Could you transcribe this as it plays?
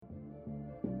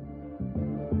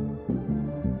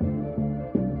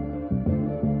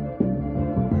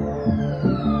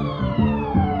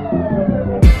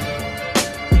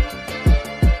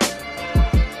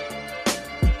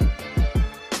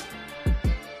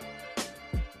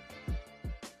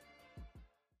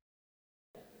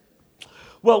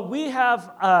Well, we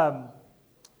have a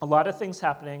lot of things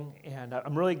happening, and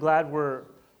I'm really glad we're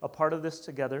a part of this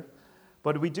together.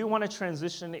 But we do want to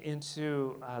transition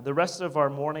into the rest of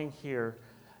our morning here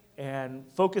and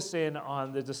focus in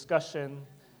on the discussion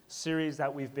series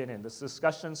that we've been in, this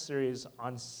discussion series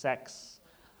on sex.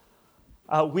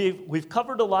 We've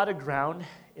covered a lot of ground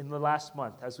in the last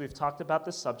month as we've talked about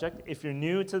this subject. If you're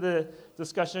new to the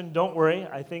discussion, don't worry.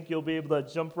 I think you'll be able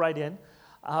to jump right in.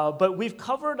 But we've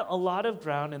covered a lot of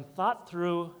ground and thought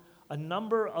through a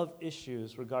number of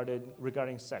issues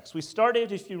regarding sex. We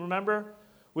started, if you remember,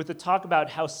 with the talk about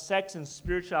how sex and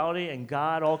spirituality and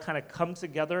God all kind of come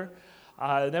together.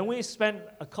 Then we spent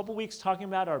a couple weeks talking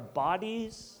about our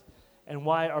bodies and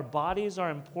why our bodies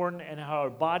are important and how our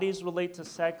bodies relate to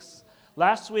sex.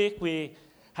 Last week, we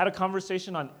had a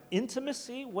conversation on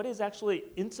intimacy. What is actually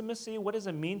intimacy? What does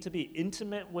it mean to be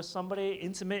intimate with somebody,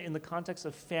 intimate in the context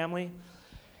of family?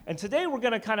 And today, we're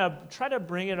going to kind of try to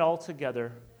bring it all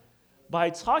together by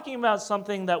talking about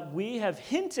something that we have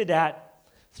hinted at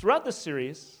throughout the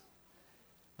series,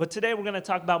 but today we're going to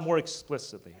talk about more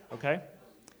explicitly, okay?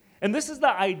 And this is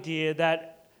the idea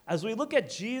that as we look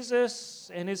at Jesus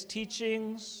and his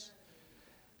teachings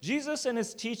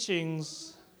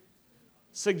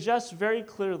suggest very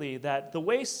clearly that the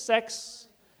way sex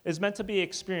is meant to be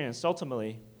experienced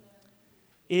ultimately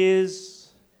is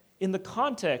in the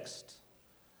context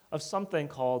of something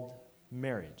called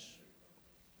marriage.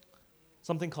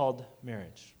 Something called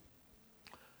marriage.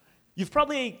 You've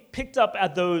probably picked up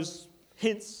at those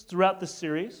hints throughout the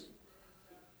series.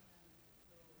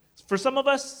 For some of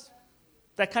us,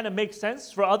 that kind of makes sense.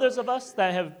 For others of us,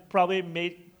 that have probably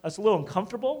made us a little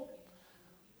uncomfortable.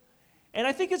 And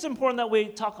I think it's important that we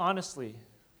talk honestly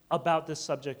about this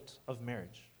subject of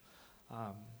marriage.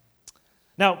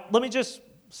 Now, let me just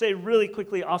say really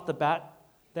quickly off the bat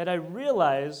that I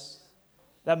realize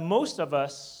that most of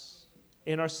us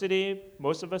in our city,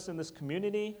 most of us in this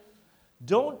community,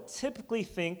 don't typically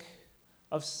think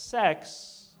of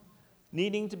sex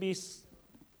needing to be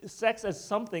sex as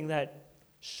something that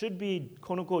should be,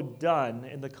 quote unquote, done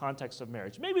in the context of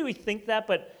marriage. Maybe we think that,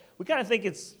 but we kind of think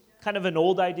it's kind of an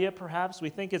old idea, perhaps. We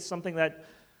think it's something that,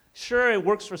 sure, it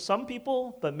works for some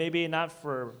people, but maybe not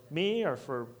for me or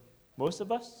for most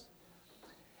of us.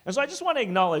 And so I just want to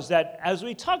acknowledge that as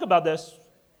we talk about this,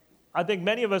 I think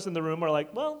many of us in the room are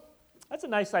like, well, that's a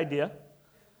nice idea,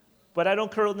 but I don't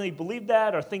currently believe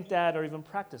that or think that or even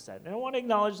practice that. And I want to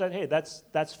acknowledge that, hey,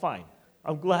 that's fine.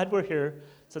 I'm glad we're here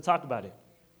to talk about it.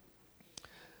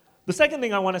 The second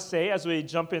thing I want to say as we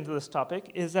jump into this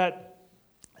topic is that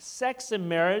sex and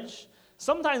marriage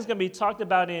sometimes can be talked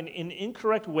about in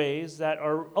incorrect ways that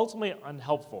are ultimately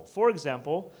unhelpful. For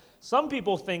example, some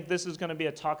people think this is going to be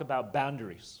a talk about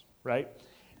boundaries, right?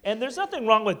 And there's nothing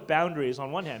wrong with boundaries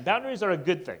on one hand. Boundaries are a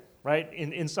good thing, right,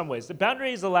 in some ways. The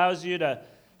boundaries allows you to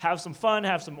have some fun,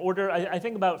 have some order. I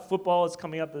think about football. It's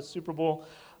coming up, the Super Bowl.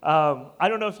 I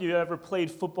don't know if you ever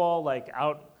played football like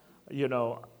out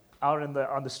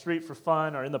on the street for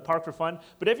fun or in the park for fun.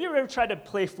 But have you ever tried to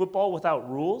play football without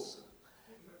rules,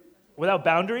 without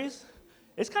boundaries?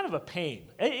 It's kind of a pain.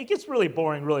 It gets really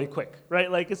boring really quick, right?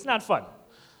 Like, it's not fun.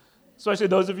 Especially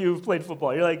those of you who've played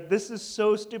football. You're like, this is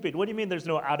so stupid. What do you mean there's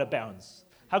no out of bounds?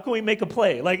 How can we make a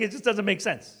play? Like, it just doesn't make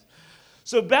sense.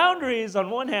 So boundaries,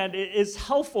 on one hand, is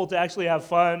helpful to actually have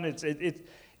fun.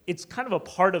 It's kind of a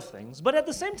part of things. But at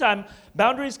the same time,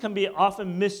 boundaries can be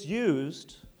often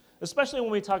misused, especially when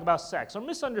we talk about sex, or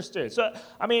misunderstood. So,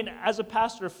 I mean, as a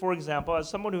pastor, for example, as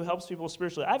someone who helps people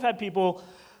spiritually, I've had people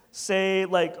say,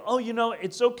 like, oh,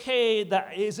 is it okay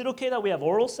that we have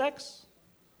oral sex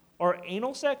or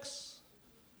anal sex,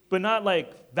 but not,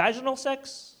 like, vaginal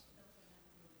sex?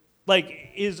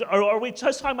 Like, are we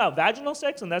just talking about vaginal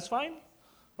sex and that's fine?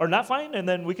 Or not fine, and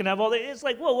then we can have all that? It's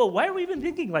like, whoa, why are we even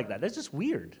thinking like that? That's just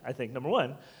weird, I think, number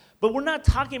one. But we're not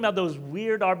talking about those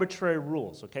weird arbitrary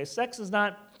rules, okay? Sex is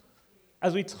not,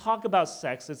 as we talk about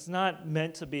sex, it's not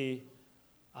meant to be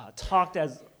talked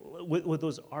as with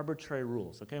those arbitrary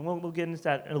rules, okay? And we'll get into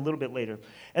that a little bit later.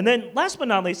 And then last but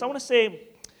not least, I want to say,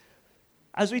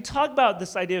 as we talk about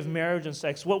this idea of marriage and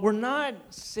sex, what we're not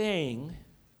saying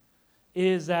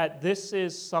is that this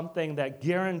is something that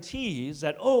guarantees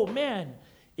that, oh man,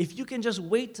 if you can just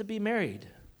wait to be married,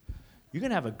 you're going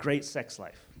to have a great sex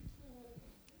life.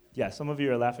 Yeah, some of you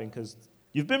are laughing because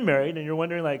you've been married and you're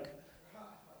wondering like,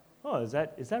 oh, is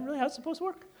that really how it's supposed to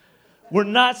work? We're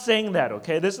not saying that,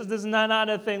 okay? This is not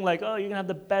a thing like, oh, you're going to have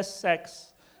the best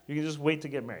sex. You can just wait to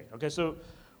get married, okay? So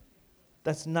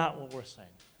that's not what we're saying.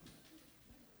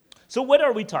 So what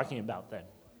are we talking about then?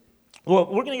 Well,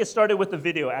 we're going to get started with the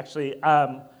video, actually,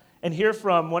 and hear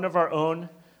from one of our own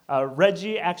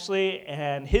Reggie actually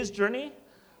and his journey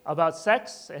about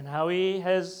sex and how he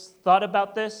has thought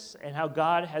about this and how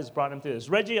God has brought him through this.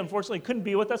 Reggie, unfortunately, couldn't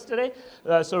be with us today,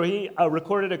 so he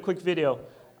recorded a quick video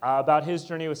about his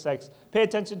journey with sex. Pay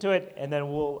attention to it, and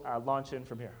then we'll launch in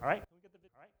from here. All right?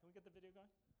 Can we get the video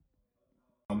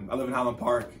going? I live in Highland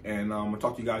Park, and I'm going to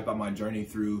talk to you guys about my journey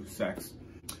through sex.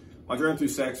 My journey through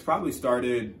sex probably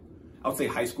started, I would say,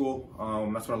 high school.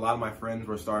 That's when a lot of my friends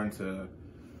were starting to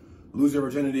lose their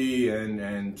virginity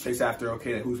and chase after,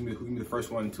 okay, who's gonna be the first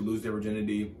one to lose their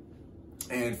virginity.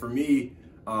 And for me,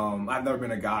 I've never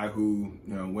been a guy who,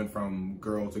 went from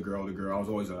girl to girl to girl. I was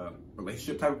always a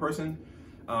relationship type of person.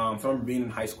 So I remember being in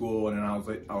high school, and then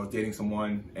I was dating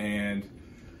someone, and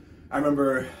I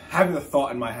remember having the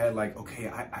thought in my head, like, okay,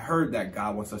 I heard that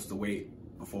God wants us to wait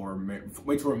till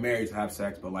we're married to have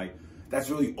sex, but like, that's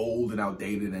really old and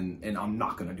outdated, and I'm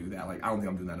not gonna do that. Like, I don't think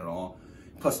I'm doing that at all.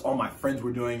 Plus, all my friends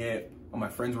were doing it. All my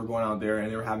friends were going out there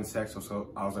and they were having sex.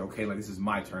 So I was like, okay, like, this is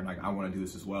my turn. Like, I want to do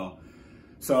this as well.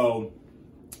 So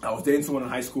I was dating someone in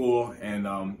high school and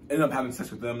ended up having sex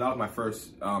with them. That was my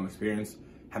first experience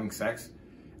having sex.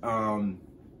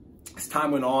 As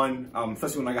time went on,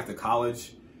 especially when I got to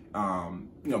college,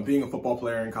 being a football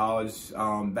player in college,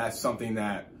 that's something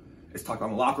that is talked about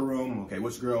in the locker room. Okay,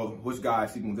 which guy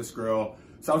sleeping with this girl?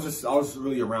 So I was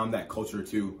really around that culture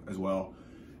too as well.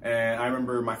 And I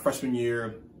remember my freshman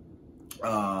year,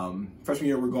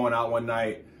 we're going out one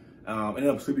night, ended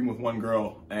up sleeping with one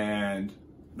girl, and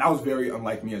that was very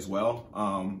unlike me as well.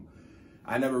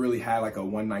 I never really had like a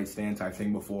one night stand type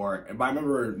thing before. But I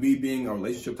remember me being a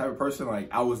relationship type of person, like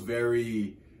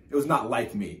it was not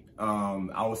like me.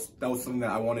 That was something that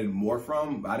I wanted more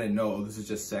from, but I didn't know, this is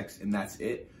just sex and that's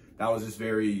it. That was just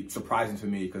very surprising to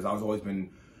me because I was always been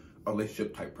a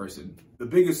relationship type person. The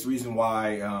biggest reason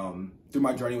why, through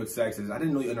my journey with sex, is I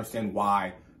didn't really understand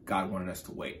why God wanted us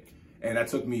to wait. And that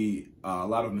took me a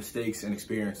lot of mistakes and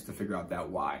experience to figure out that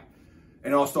why.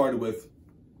 And it all started with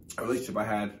a relationship I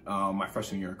had my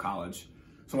freshman year in college.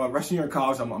 So my freshman year in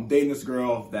college, I'm dating this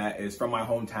girl that is from my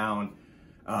hometown.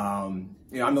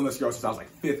 I've known this girl since I was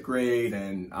like 5th grade,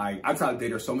 and I tried to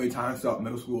date her so many times throughout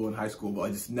middle school and high school, but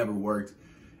it just never worked.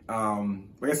 I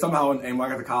guess somehow, and when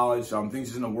I got to college, things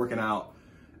just ended up working out,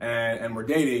 and we're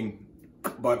dating.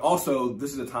 But also,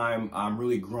 this is a time I'm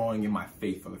really growing in my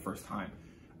faith for the first time.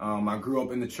 I grew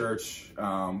up in the church, but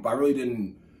I really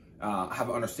didn't have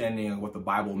an understanding of what the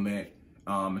Bible meant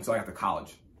until I got to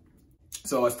college.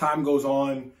 So as time goes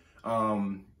on,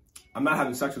 I'm not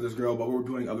having sex with this girl, but we're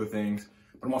doing other things.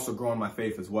 But I'm also growing my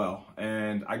faith as well.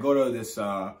 And I go to this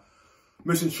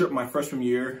mission trip my freshman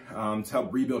year to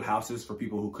help rebuild houses for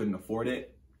people who couldn't afford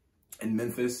it in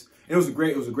Memphis. It was a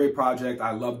great project.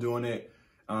 I loved doing it.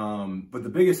 But the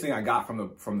biggest thing I got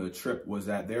from the trip was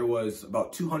that there was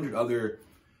about 200 other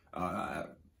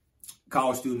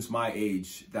college students my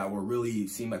age that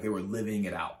seemed like they were living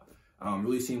it out.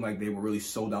 Really seemed like they were really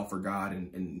sold out for God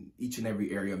in each and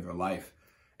every area of their life.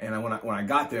 And when I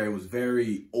got there, it was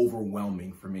very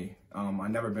overwhelming for me.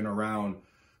 I'd never been around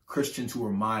Christians who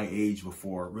were my age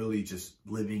before, really just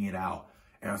living it out.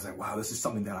 And I was like, wow, this is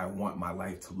something that I want my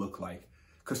life to look like.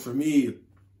 Because for me,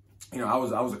 I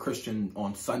was a Christian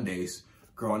on Sundays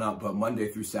growing up, but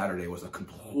Monday through Saturday was a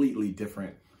completely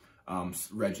different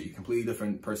Reggie, completely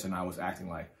different person I was acting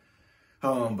like.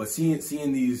 But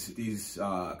seeing these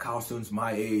college students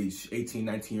my age, 18,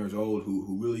 19 years old,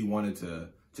 who really wanted to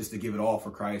give it all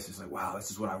for Christ, it's like, wow,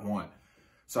 this is what I want.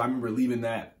 So I remember leaving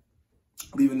that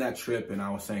trip, and I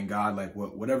was saying, God, like,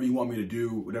 whatever you want me to do,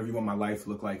 whatever you want my life to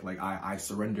look like I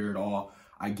surrender it all.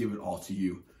 I give it all to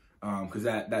you. Because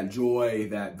that joy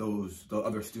that the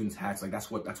other students had, it's like, that's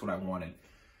what I wanted.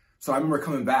 So I remember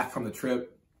coming back from the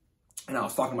trip, and I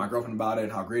was talking to my girlfriend about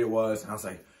it, how great it was, and I was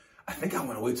like, I think I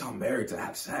want to wait till I'm married to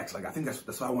have sex. Like, I think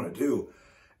that's what I want to do.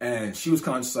 And she was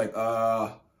kind of just like,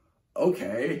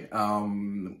 okay,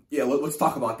 yeah, let's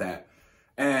talk about that.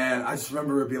 And I just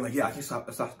remember being like, yeah, I think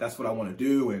that's what I want to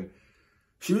do. And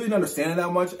she really didn't understand it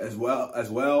that much as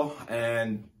well.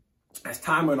 And as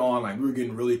time went on, like, we were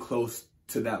getting really close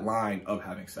to that line of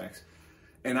having sex.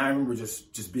 And I remember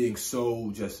just being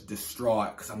so just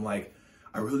distraught, because I'm like,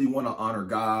 I really want to honor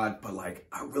God, but like,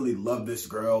 I really love this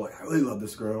girl. Like, I really love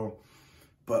this girl.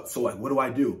 But so, like, what do I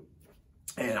do?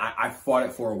 And I fought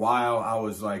it for a while. I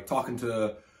was like talking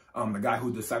to the guy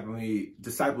who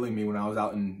discipling me when I was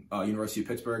out in University of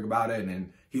Pittsburgh about it,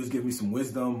 and he was giving me some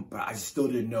wisdom, but I still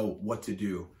didn't know what to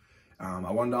do.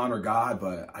 I wanted to honor God,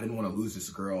 but I didn't want to lose this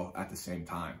girl at the same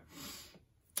time.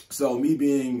 So me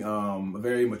being a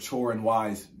very mature and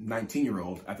wise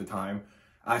 19-year-old at the time,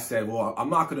 I said, well, I'm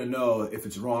not going to know if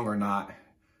it's wrong or not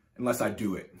unless I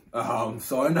do it.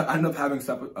 So I end up having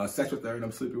sex with her, and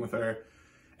I'm sleeping with her.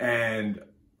 And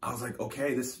I was like,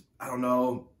 okay, I don't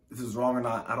know if this is wrong or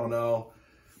not. I don't know.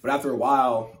 But after a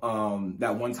while,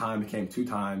 that one time became 2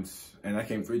 times, and that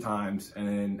came 3 times. And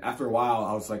then after a while,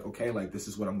 I was like, okay, like, this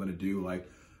is what I'm going to do. Like,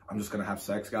 I'm just going to have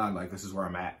sex, God. Like, this is where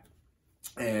I'm at.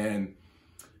 And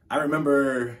I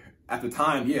remember at the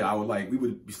time, we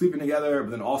would be sleeping together,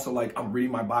 but then also, like, I'm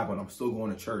reading my Bible and I'm still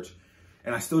going to church.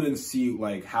 And I still didn't see,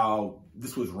 like, how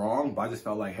this was wrong, but I just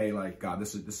felt like, hey, like, God,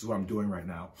 this is what I'm doing right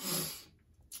now.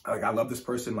 Like, I love this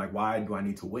person. Like, why do I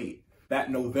need to wait?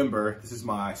 That November, this is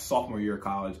my sophomore year of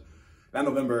college. That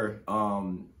November,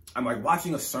 I'm like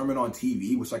watching a sermon on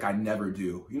TV, which like I never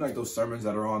do. You know, like those sermons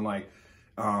that are on like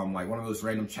one of those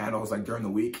random channels like during the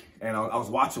week. And I was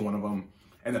watching one of them,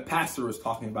 and the pastor was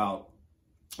talking about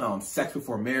sex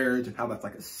before marriage and how that's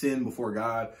like a sin before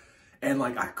God. And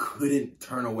like I couldn't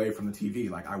turn away from the TV.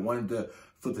 Like I wanted to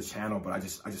flip the channel, but I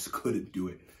just couldn't do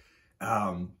it.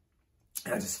 And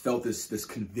I just felt this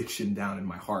conviction down in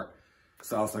my heart.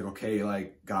 So I was like, okay,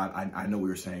 like, God, I know what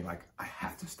you're saying. Like, I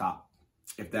have to stop.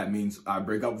 If that means I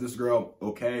break up with this girl,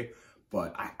 okay,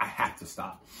 but I have to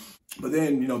stop. But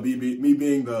then, you know, me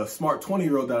being the smart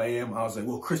 20-year-old that I am, I was like,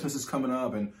 well, Christmas is coming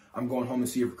up, and I'm going home to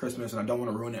see her for Christmas, and I don't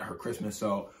want to ruin her Christmas.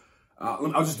 So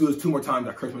I'll just do this 2 more times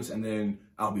at Christmas, and then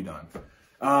I'll be done.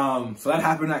 So that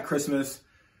happened at Christmas.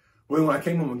 When I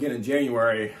came home again in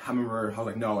January, I remember I was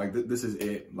like, no, like, this is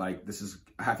it. Like,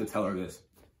 I have to tell her this.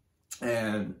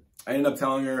 And I ended up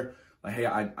telling her, like, hey,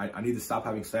 I need to stop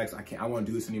having sex. I want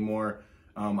to do this anymore.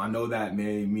 I know that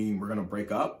may mean we're gonna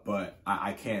break up, but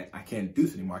I can't do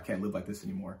this anymore. I can't live like this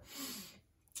anymore.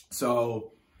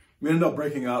 So we ended up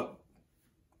breaking up,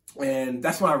 and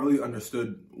that's when I really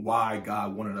understood why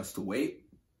God wanted us to wait,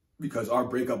 because our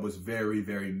breakup was very,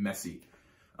 very messy.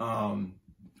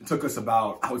 It took us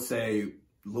about, I would say,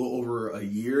 a little over a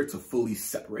year to fully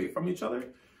separate from each other.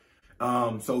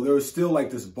 So there was still like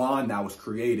this bond that was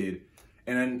created.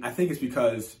 And I think it's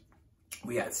because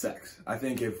we had sex. I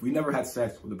think if we never had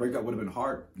sex, the breakup would have been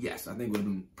hard. Yes, I think it would have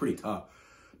been pretty tough.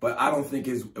 But I don't think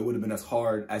it would have been as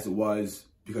hard as it was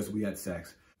because we had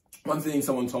sex. One thing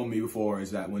someone told me before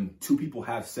is that when 2 people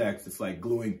have sex, it's like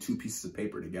gluing 2 pieces of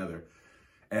paper together.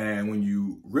 And when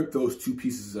you rip those 2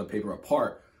 pieces of paper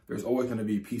apart, there's always going to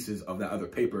be pieces of that other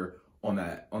paper on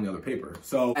the other paper.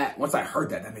 So once I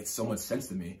heard that made so much sense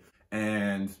to me.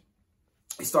 And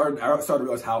I started to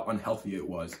realize how unhealthy it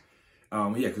was.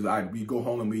 Because we go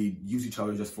home and we use each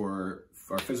other just for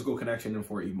physical connection and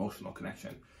for emotional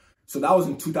connection. So that was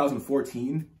in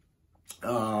 2014.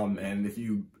 And if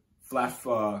you flash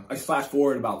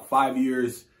forward about 5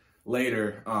 years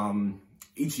later,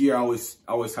 each year I always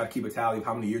try to keep a tally of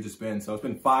how many years it's been. So it's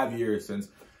been 5 years since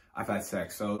I've had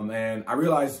sex. So, and I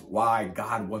realized why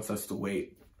God wants us to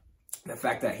wait. The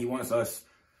fact that he wants us,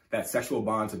 that sexual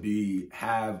bond to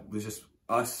have with just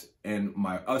us and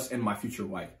my future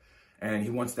wife. And he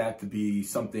wants that to be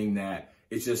something that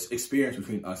is just experience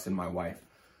between us and my wife.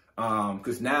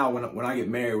 Because now whenever I get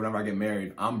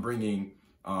married, I'm bringing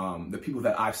the people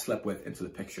that I've slept with into the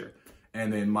picture.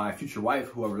 And then my future wife,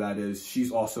 whoever that is,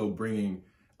 she's also bringing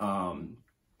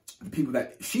the people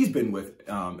that she's been with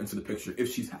into the picture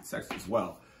if she's had sex as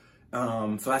well.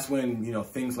 So that's when, you know,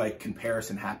 things like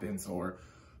comparison happens, or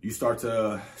you start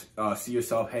to see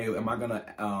yourself, hey, am I going to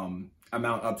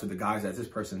amount up to the guys that this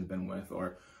person's been with?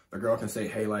 Or the girl can say,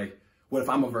 hey, like, what if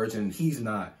I'm a virgin and he's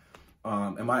not?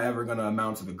 Am I ever going to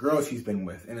amount to the girls he's been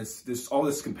with? And there's all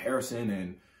this comparison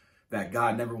and that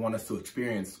God never wanted us to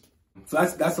experience. So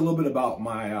that's a little bit about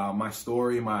my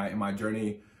story, my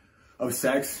journey of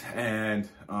sex. And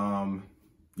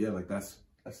like that's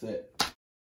it.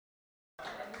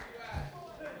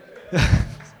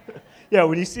 Yeah,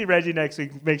 when you see Reggie next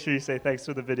week, make sure you say thanks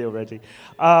for the video, Reggie.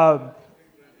 So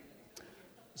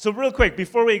real quick,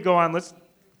 before we go on, let's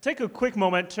take a quick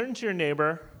moment, turn to your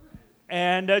neighbor,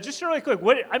 and just really quick,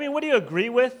 what do you agree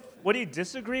with? What do you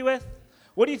disagree with?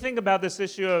 What do you think about this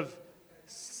issue of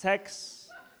sex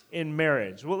in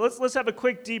marriage? Well, let's have a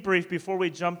quick debrief before we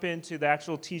jump into the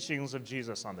actual teachings of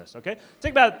Jesus on this, okay?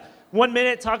 Take about 1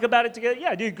 minute, talk about it together.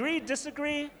 Yeah, do you agree,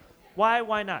 disagree?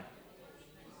 Why not?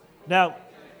 Now,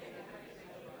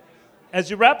 as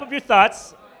you wrap up your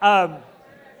thoughts, I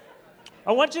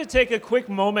want you to take a quick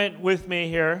moment with me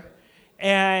here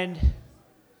and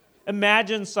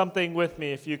imagine something with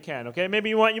me if you can, okay? Maybe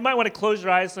you might want to close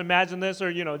your eyes to imagine this, or,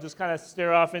 you know, just kind of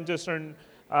stare off into a certain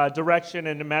direction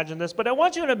and imagine this. But I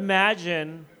want you to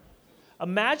imagine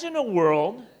a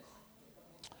world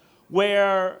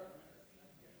where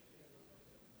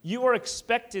you are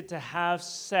expected to have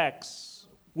sex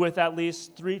with at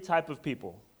least 3 types of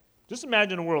people. Just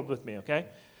imagine a world with me, okay?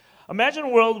 Imagine a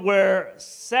world where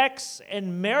sex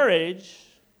and marriage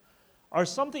are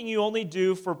something you only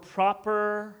do for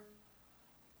proper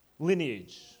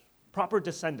lineage, proper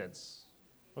descendants.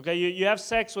 Okay, you have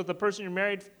sex with the person you're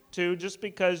married to just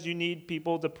because you need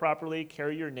people to properly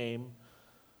carry your name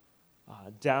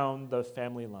down the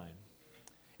family line.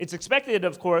 It's expected,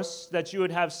 of course, that you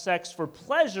would have sex for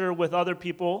pleasure with other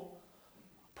people,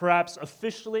 perhaps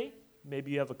officially,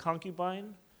 maybe you have a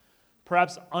concubine.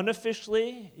 Perhaps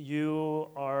unofficially, you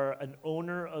are an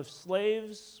owner of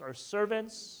slaves or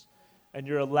servants, and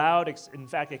you're allowed, in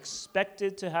fact,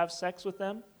 expected to have sex with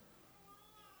them.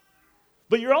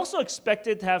 But you're also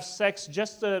expected to have sex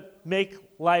just to make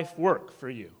life work for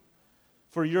you,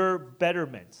 for your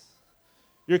betterment.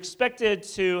 You're expected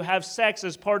to have sex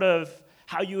as part of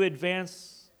how you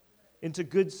advance into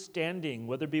good standing,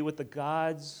 whether it be with the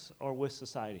gods or with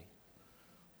society.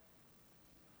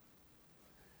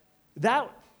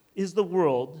 That is the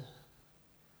world,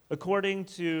 according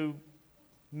to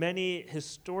many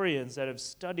historians that have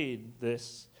studied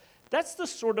this, that's the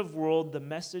sort of world the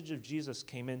message of Jesus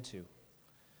came into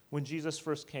when Jesus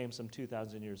first came some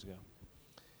 2,000 years ago.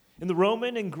 In the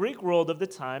Roman and Greek world of the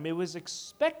time, it was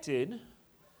expected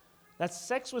that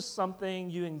sex was something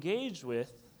you engage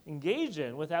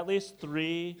in with at least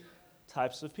 3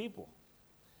 types of people.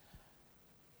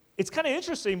 It's kind of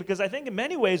interesting because I think in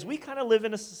many ways we kind of live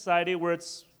in a society where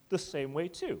it's the same way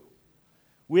too.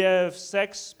 We have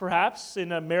sex perhaps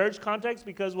in a marriage context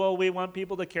because, well, we want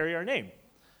people to carry our name.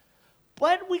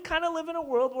 But we kind of live in a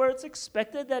world where it's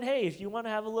expected that, hey, if you want to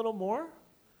have a little more,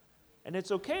 and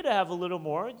it's okay to have a little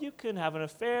more, you can have an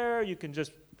affair, you can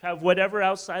just have whatever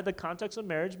outside the context of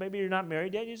marriage. Maybe you're not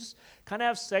married yet, you just kind of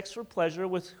have sex for pleasure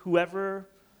with whoever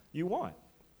you want.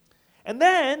 And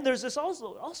then there's this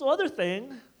also other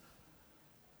thing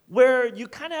where you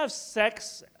kind of have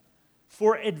sex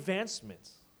for advancement.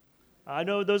 I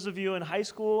know those of you in high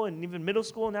school and even middle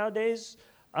school nowadays,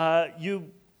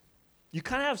 you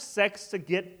kind of have sex to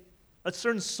get a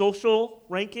certain social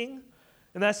ranking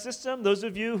in that system. Those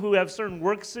of you who have certain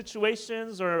work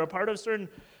situations or are a part of certain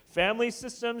family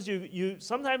systems, you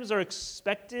sometimes are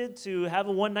expected to have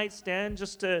a one-night stand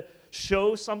just to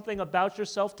show something about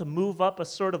yourself, to move up a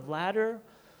sort of ladder.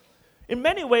 In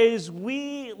many ways,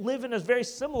 we live in a very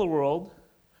similar world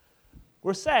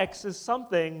where sex is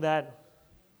something that,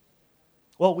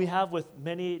 well, we have with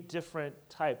many different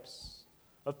types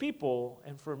of people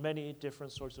and for many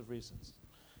different sorts of reasons.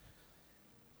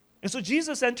 And so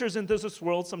Jesus enters into this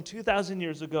world some 2,000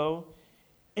 years ago,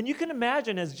 and you can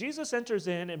imagine as Jesus enters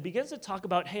in and begins to talk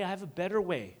about, hey, I have a better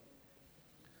way.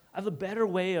 I have a better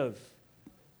way of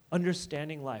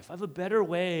understanding life. I have a better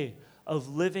way of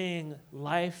living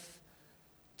life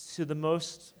to the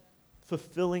most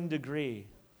fulfilling degree.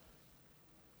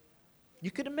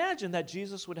 You could imagine that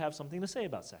Jesus would have something to say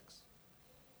about sex.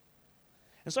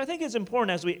 And so I think it's important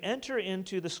as we enter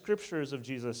into the scriptures of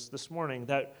Jesus this morning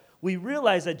that we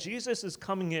realize that Jesus is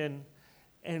coming in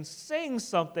and saying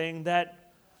something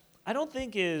that I don't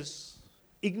think is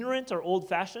ignorant or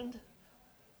old-fashioned,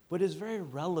 but is very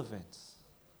relevant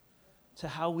to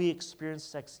how we experience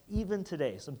sex even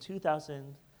today, some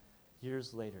 2,000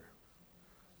 years later.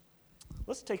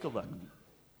 Let's take a look.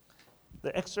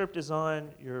 The excerpt is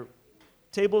on your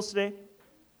tables today.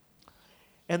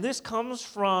 And this comes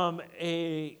from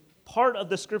a part of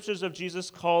the scriptures of Jesus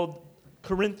called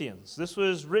Corinthians. This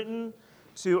was written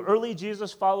to early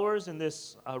Jesus followers in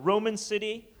this Roman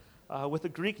city with a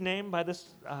Greek name by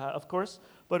this, of course,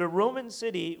 but a Roman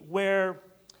city where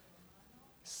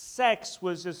sex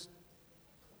was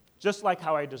just like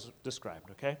how I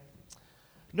described, okay?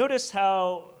 Notice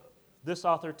how this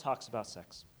author talks about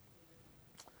sex.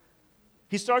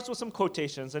 He starts with some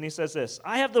quotations, and he says this,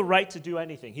 I have the right to do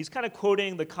anything. He's kind of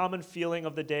quoting the common feeling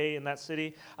of the day in that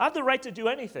city. I have the right to do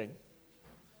anything,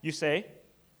 you say,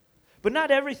 but not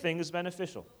everything is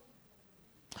beneficial.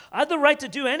 I have the right to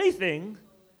do anything,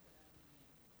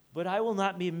 but I will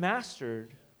not be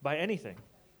mastered by anything.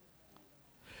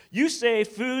 You say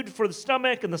food for the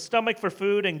stomach and the stomach for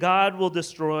food, and God will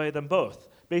destroy them both.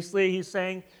 Basically, he's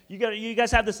saying, you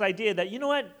guys have this idea that, you know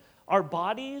what, our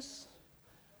bodies,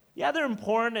 yeah, they're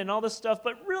important and all this stuff,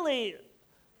 but really,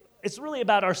 it's really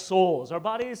about our souls. Our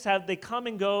bodies they come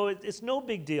and go. It's no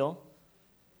big deal.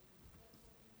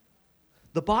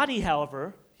 The body,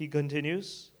 however, he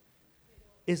continues,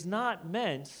 is not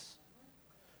meant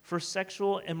for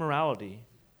sexual immorality,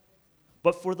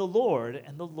 but for the Lord,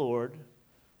 and the Lord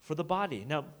for the body.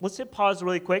 Now, let's hit pause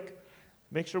really quick.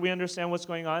 Make sure we understand what's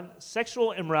going on.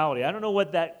 Sexual immorality. I don't know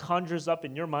what that conjures up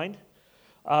in your mind,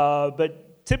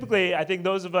 but typically, I think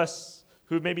those of us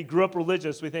who maybe grew up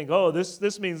religious, we think, oh,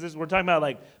 this means this. We're talking about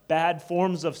like bad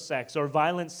forms of sex or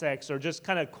violent sex or just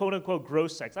kind of quote unquote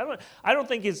gross sex. I don't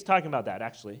think he's talking about that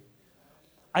actually.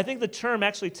 I think the term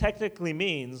actually technically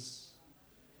means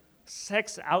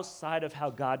sex outside of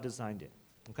how God designed it,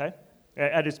 okay?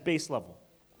 At its base level.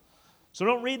 So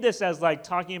don't read this as like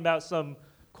talking about some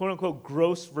quote unquote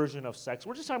gross version of sex.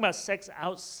 We're just talking about sex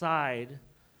outside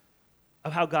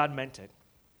of how God meant it.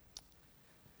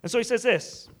 And so he says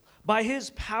this, by his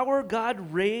power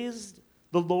God raised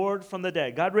the Lord from the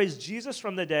dead. God raised Jesus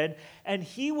from the dead, and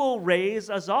he will raise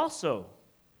us also.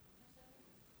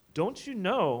 Don't you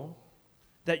know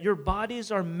that your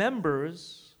bodies are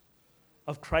members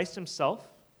of Christ himself?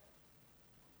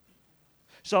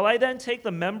 Shall I then take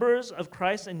the members of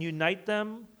Christ and unite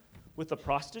them with a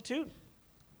prostitute?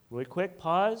 Really quick,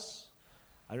 pause.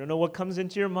 I don't know what comes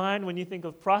into your mind when you think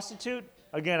of prostitute.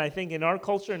 Again, I think in our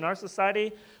culture, in our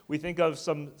society, we think of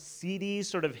some seedy,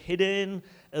 sort of hidden,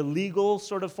 illegal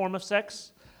sort of form of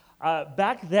sex.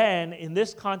 Back then, in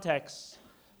this context,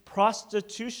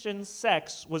 prostitution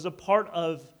sex was a part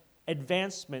of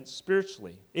advancement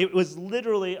spiritually. It was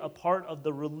literally a part of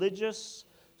the religious,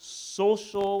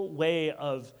 social way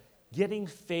of getting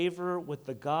favor with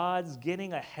the gods,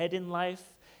 getting ahead in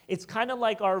life. It's kind of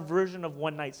like our version of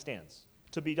one-night stands,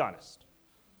 to be honest.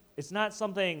 It's not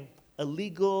something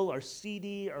illegal or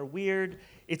seedy or weird.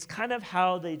 It's kind of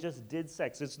how they just did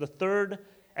sex. It's the third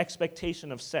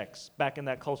expectation of sex back in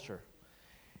that culture.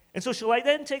 And so shall I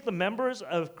then take the members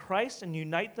of Christ and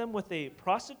unite them with a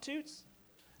prostitute?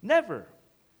 Never.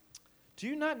 Do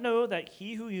you not know that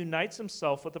he who unites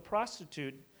himself with a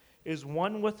prostitute is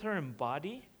one with her in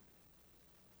body?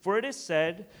 For it is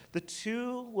said, the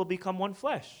two will become one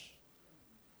flesh.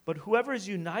 But whoever is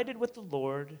united with the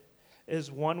Lord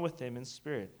is one with him in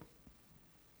spirit.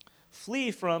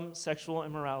 Flee from sexual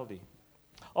immorality.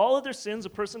 All other sins a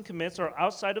person commits are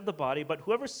outside of the body, but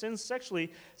whoever sins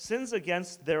sexually sins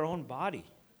against their own body.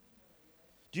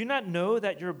 Do you not know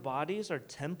that your bodies are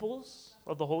temples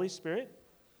of the Holy Spirit,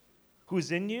 who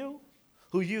is in you,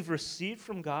 who you've received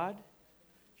from God?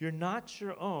 You're not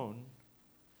your own.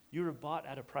 You were bought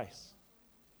at a price.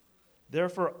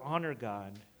 Therefore, honor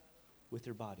God with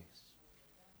your bodies.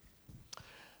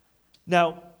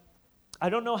 Now, I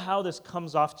don't know how this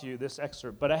comes off to you, this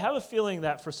excerpt, but I have a feeling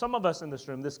that for some of us in this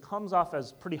room, this comes off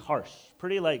as pretty harsh,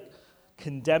 pretty like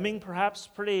condemning perhaps,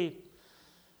 pretty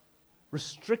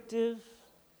restrictive,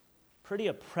 pretty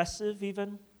oppressive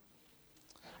even.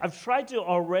 I've tried to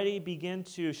already begin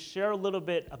to share a little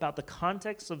bit about the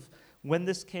context of when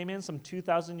this came in some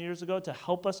 2,000 years ago to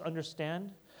help us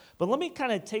understand. But let me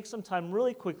kind of take some time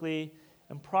really quickly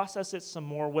and process it some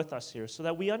more with us here so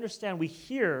that we understand, we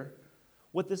hear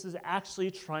what this is actually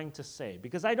trying to say.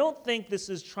 Because I don't think this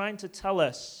is trying to tell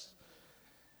us,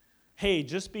 hey,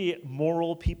 just be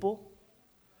moral people,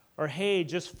 or hey,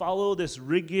 just follow this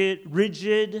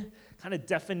rigid kind of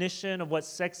definition of what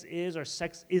sex is or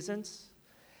sex isn't.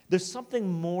 There's something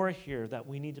more here that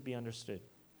we need to be understood,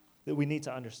 that we need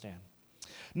to understand.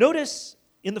 Notice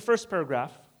in the first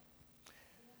paragraph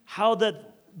how the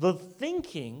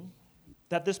thinking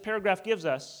that this paragraph gives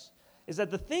us is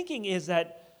that the thinking is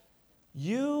that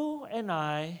you and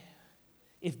I,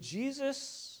 if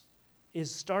Jesus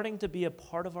is starting to be a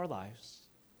part of our lives,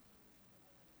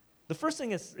 the first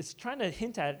thing it's trying to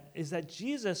hint at is that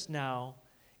Jesus now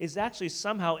is actually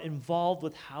somehow involved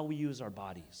with how we use our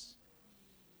bodies.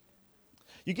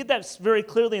 You get that very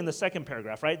clearly in the second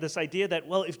paragraph, right? This idea that,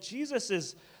 well, if Jesus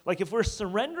is, like if we're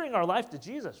surrendering our life to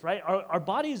Jesus, right? Our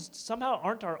bodies somehow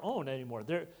aren't our own anymore.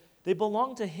 They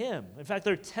belong to him. In fact,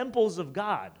 they're temples of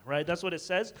God, right? That's what it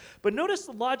says. But notice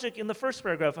the logic in the first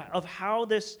paragraph of how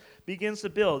this begins to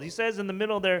build. He says in the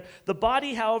middle there, the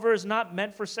body, however, is not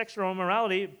meant for sexual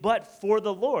immorality, but for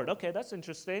the Lord. Okay, that's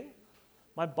interesting.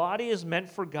 My body is meant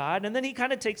for God. And then he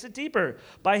kind of takes it deeper.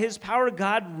 By his power,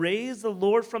 God raised the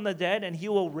Lord from the dead, and he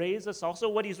will raise us also.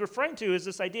 What he's referring to is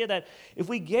this idea that if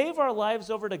we gave our lives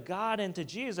over to God and to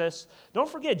Jesus, don't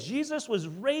forget, Jesus was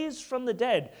raised from the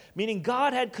dead, meaning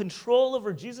God had control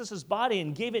over Jesus' body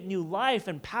and gave it new life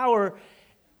and power.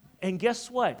 And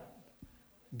guess what?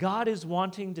 God is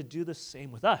wanting to do the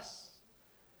same with us.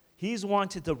 He's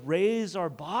wanted to raise our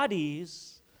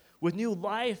bodies with new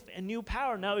life and new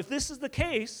power. Now, if this is the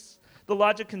case, the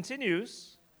logic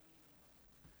continues,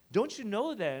 don't you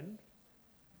know then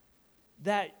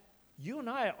that you and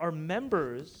I are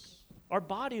members, our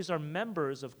bodies are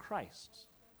members of Christ?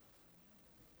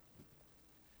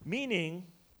 Meaning,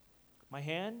 my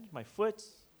hand, my foot,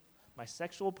 my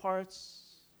sexual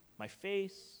parts, my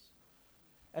face,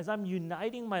 as I'm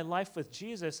uniting my life with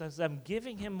Jesus, as I'm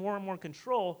giving him more and more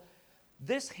control,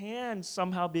 this hand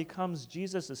somehow becomes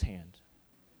Jesus' hand.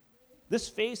 This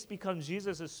face becomes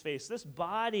Jesus' face. This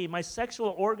body, my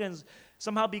sexual organs,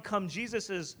 somehow become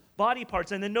Jesus' body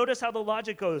parts. And then notice how the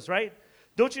logic goes, right?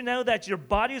 Don't you know that your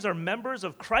bodies are members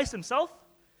of Christ himself?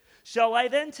 Shall I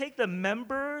then take the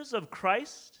members of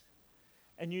Christ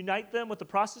and unite them with the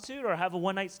prostitute or have a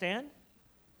one-night stand?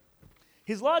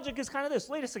 His logic is kind of this.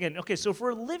 Wait a second. Okay, so if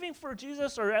we're living for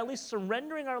Jesus or at least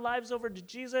surrendering our lives over to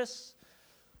Jesus,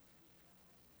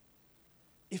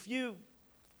 if you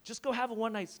just go have a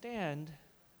one-night stand,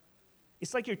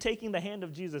 it's like you're taking the hand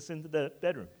of Jesus into the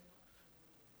bedroom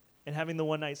and having the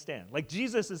one-night stand. Like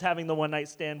Jesus is having the one-night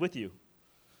stand with you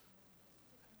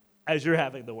as you're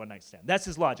having the one-night stand. That's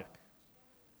his logic.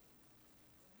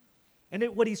 And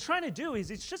what he's trying to do is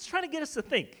he's just trying to get us to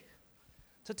think,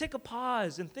 to take a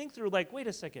pause and think through, like, wait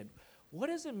a second, what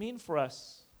does it mean for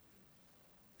us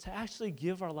to actually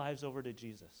give our lives over to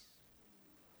Jesus?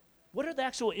 What are the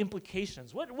actual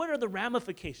implications? What are the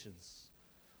ramifications?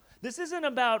 This isn't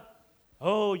about,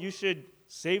 oh, you should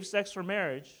save sex for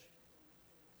marriage.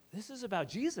 This is about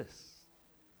Jesus.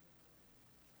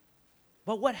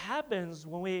 But what happens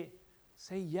when we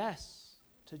say yes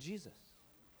to Jesus?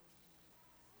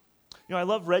 You know, I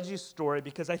love Reggie's story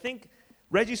because I think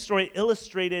Reggie's story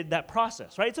illustrated that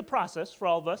process, right? It's a process for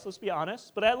all of us, let's be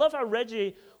honest. But I love how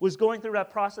Reggie was going through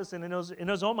that process and in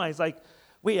his own mind, he's like,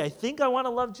 wait, I think I want to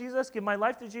love Jesus, give my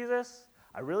life to Jesus.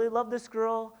 I really love this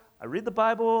girl. I read the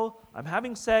Bible. I'm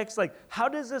having sex. Like, how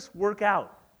does this work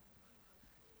out?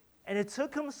 And it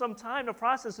took him some time to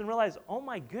process and realize, oh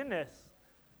my goodness,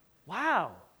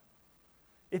 wow.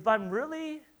 If I'm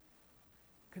really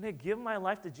going to give my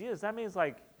life to Jesus, that means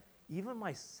like even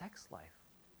my sex life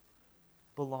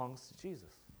belongs to Jesus.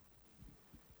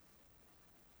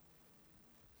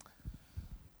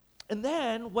 And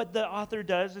then what the author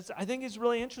does is, I think is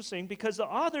really interesting because the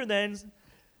author then,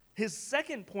 his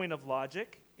second point of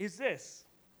logic is this.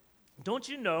 Don't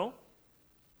you know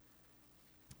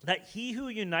that he who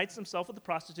unites himself with a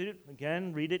prostitute,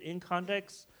 again, read it in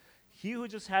context, he who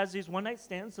just has these one-night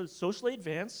stands, so socially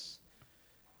advanced,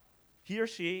 he or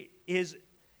she is,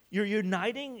 you're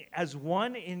uniting as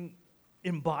one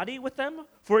in body with them,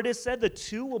 for it is said the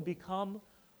two will become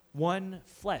one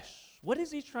flesh. What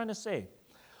is he trying to say?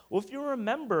 Well, if you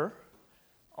remember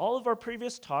all of our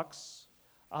previous talks,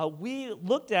 we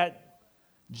looked at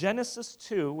Genesis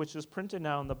 2, which is printed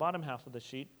now in the bottom half of the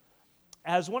sheet,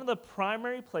 as one of the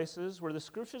primary places where the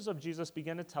scriptures of Jesus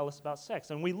began to tell us about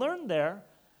sex. And we learned there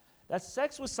that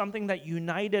sex was something that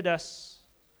united us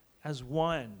as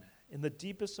one in the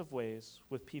deepest of ways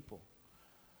with people.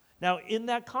 Now, in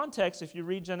that context, if you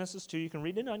read Genesis 2, you can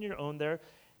read it on your own there,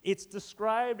 it's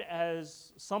described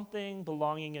as something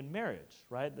belonging in marriage,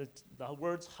 right? The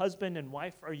words husband and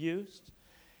wife are used.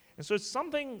 And so it's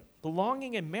something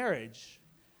belonging in marriage.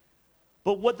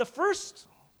 But what the first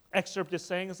excerpt is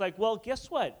saying is like, well, guess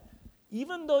what?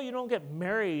 Even though you don't get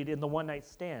married in the one-night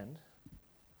stand,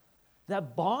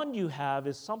 that bond you have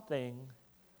is something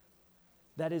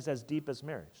that is as deep as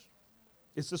marriage.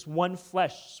 It's this one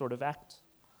flesh sort of act.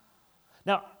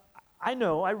 Now,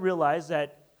 I realize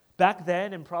that back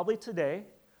then and probably today,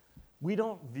 we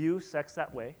don't view sex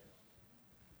that way.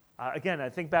 Again, I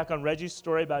think back on Reggie's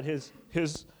story about his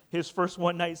first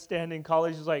one-night stand in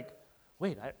college. He's like,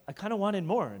 wait, I kind of wanted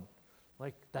more. And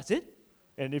like, that's it?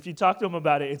 And if you talk to him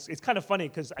about it, it's kind of funny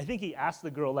because I think he asked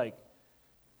the girl, like,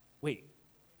 wait,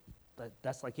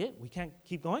 that's like it? We can't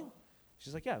keep going?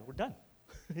 She's like, yeah, we're done.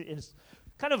 It's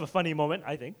kind of a funny moment,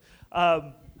 I think.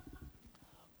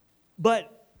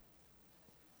 But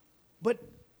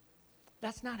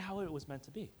that's not how it was meant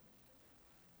to be.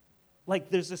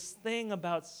 Like, there's this thing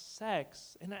about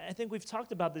sex, and I think we've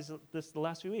talked about this the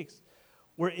last few weeks,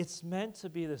 where it's meant to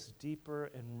be this deeper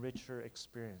and richer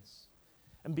experience.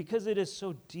 And because it is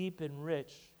so deep and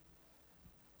rich,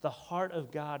 the heart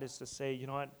of God is to say, you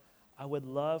know what, I would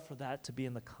love for that to be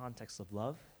in the context of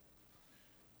love,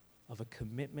 of a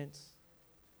commitment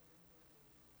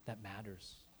that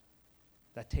matters,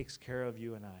 that takes care of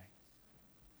you and I,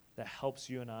 that helps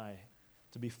you and I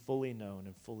to be fully known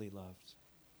and fully loved.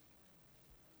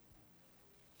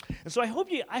 And so I hope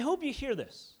you hear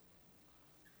this,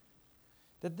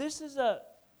 that this is a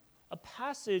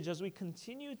passage as we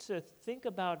continue to think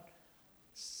about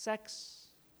sex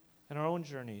and our own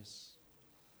journeys,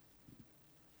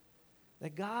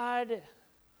 that God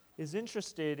is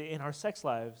interested in our sex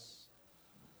lives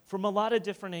from a lot of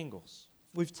different angles.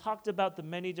 We've talked about the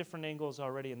many different angles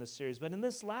already in this series, but in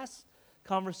this last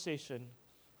conversation,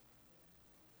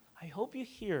 I hope you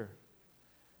hear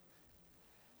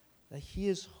that he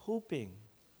is hoping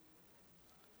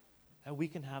that we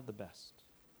can have the best.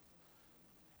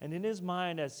 And in his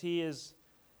mind, as he is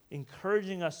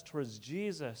encouraging us towards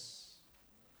Jesus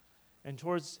and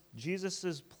towards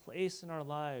Jesus' place in our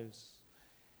lives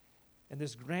and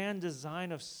this grand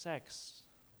design of sex,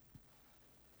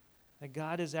 that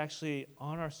God is actually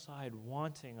on our side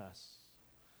wanting us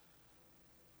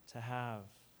to have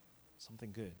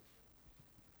something good.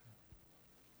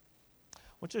 I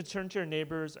want you to turn to your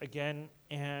neighbors again,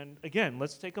 and again,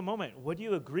 let's take a moment. What do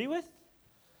you agree with?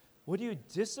 What do you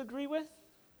disagree with?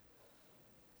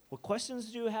 What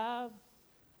questions do you have?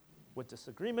 What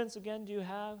disagreements, again, do you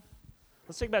have?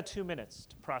 Let's take about 2 minutes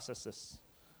to process this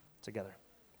together.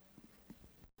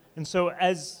 And so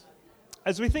as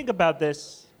we think about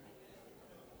this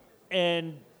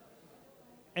and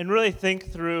really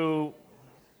think through,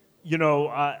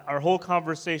 our whole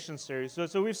conversation series.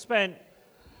 So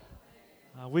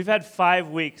we've had 5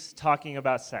 weeks talking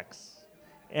about sex.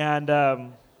 And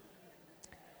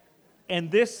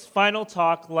this final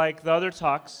talk, like the other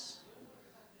talks,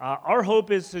 our hope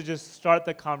is to just start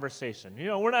the conversation.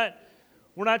 We're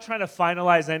not trying to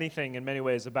finalize anything in many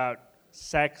ways about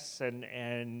sex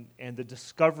and the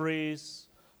discoveries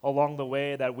along the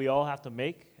way that we all have to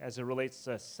make as it relates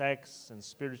to sex and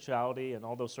spirituality and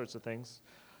all those sorts of things.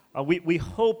 We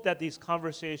hope that these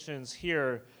conversations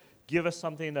here give us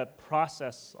something to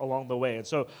process along the way. And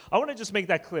so I want to just make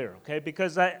that clear, okay?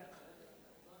 Because I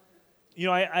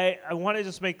want to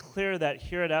just make clear that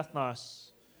here at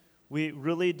Ethnos, we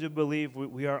really do believe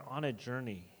we are on a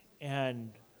journey.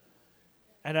 And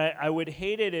I would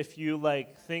hate it if you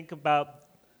think about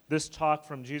this talk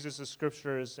from Jesus'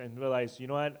 scriptures and realize, you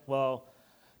know what, well,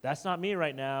 that's not me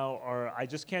right now, or I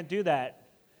just can't do that.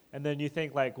 And then you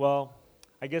think well,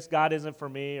 I guess God isn't for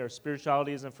me, or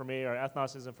spirituality isn't for me, or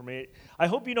ethnos isn't for me. I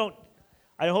hope you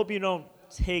don't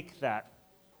take that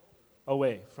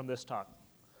away from this talk.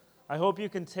 I hope you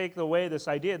can take away this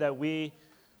idea that we,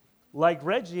 like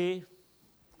Reggie,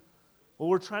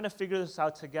 we're trying to figure this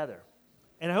out together.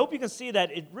 And I hope you can see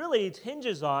that it really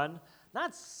hinges on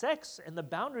not sex and the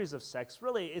boundaries of sex.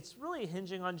 Really, it's really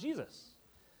hinging on Jesus.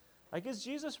 Is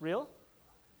Jesus real?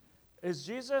 Is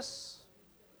Jesus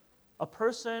a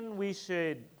person we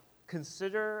should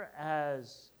consider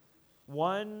as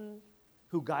one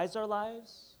who guides our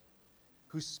lives,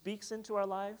 who speaks into our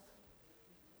life,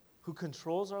 who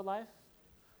controls our life?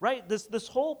 Right? This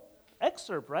whole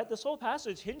excerpt, right? This whole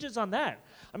passage hinges on that.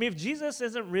 If Jesus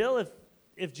isn't real,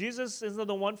 if Jesus isn't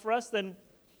the one for us, then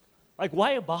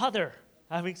why bother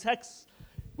having sex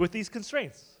with these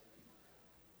constraints?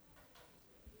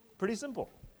 Pretty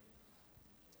simple.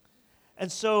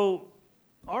 And so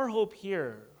our hope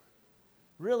here,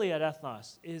 really at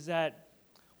Ethnos, is that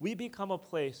we become a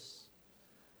place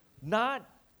not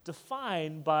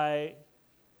defined by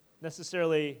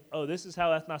necessarily, this is how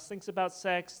Ethnos thinks about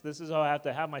sex, this is how I have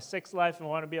to have my sex life and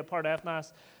want to be a part of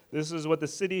Ethnos, this is what the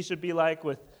city should be like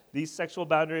with these sexual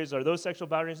boundaries or those sexual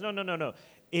boundaries. No.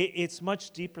 It's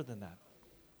much deeper than that.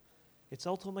 It's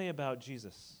ultimately about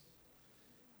Jesus.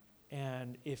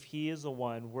 And if he is the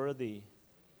one worthy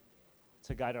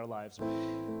to guide our lives.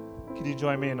 Could you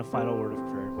join me in a final word of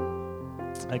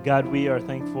prayer? God, we are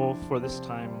thankful for this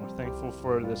time. We're thankful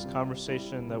for this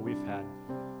conversation that we've had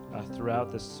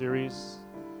throughout this series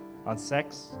on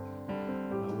sex.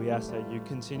 We ask that you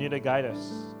continue to guide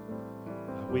us.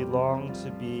 We long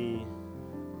to be,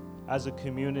 as a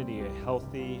community, a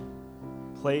healthy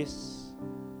place,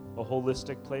 a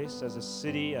holistic place, as a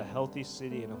city, a healthy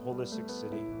city and a holistic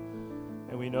city.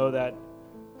 And we know that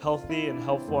healthy and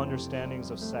helpful understandings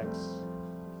of sex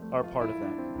are part of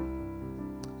that.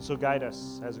 So guide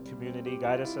us as a community,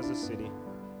 guide us as a city,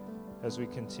 as we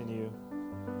continue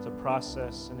to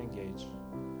process and engage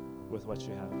with what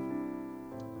you have.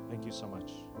 Thank you so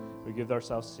much. We give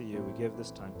ourselves to you. We give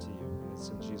this time to you. And it's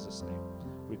in Jesus' name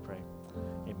we pray.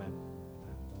 Amen.